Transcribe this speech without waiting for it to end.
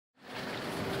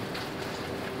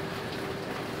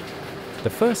The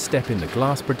first step in the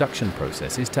glass production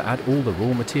process is to add all the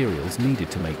raw materials needed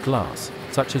to make glass,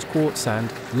 such as quartz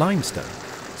sand, limestone,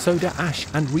 soda ash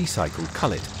and recycled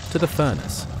cullet, to the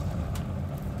furnace.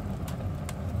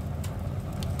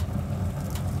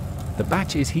 The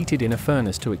batch is heated in a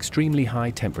furnace to extremely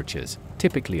high temperatures,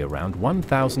 typically around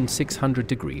 1600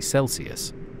 degrees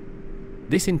Celsius.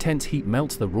 This intense heat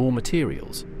melts the raw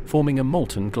materials, forming a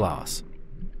molten glass.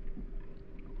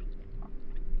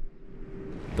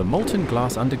 The molten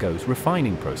glass undergoes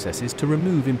refining processes to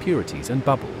remove impurities and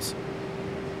bubbles.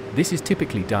 This is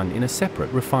typically done in a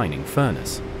separate refining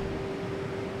furnace.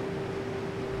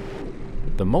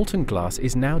 The molten glass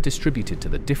is now distributed to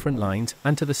the different lines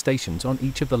and to the stations on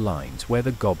each of the lines where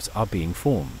the gobs are being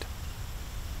formed.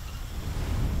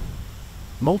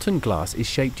 Molten glass is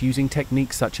shaped using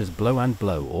techniques such as blow and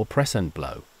blow or press and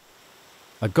blow.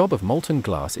 A gob of molten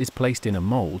glass is placed in a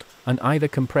mold, and either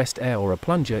compressed air or a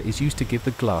plunger is used to give the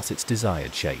glass its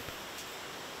desired shape.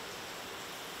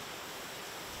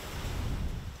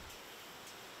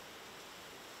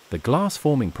 The glass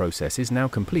forming process is now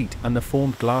complete, and the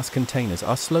formed glass containers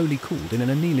are slowly cooled in an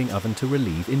annealing oven to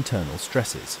relieve internal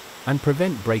stresses and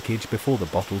prevent breakage before the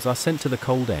bottles are sent to the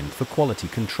cold end for quality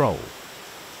control.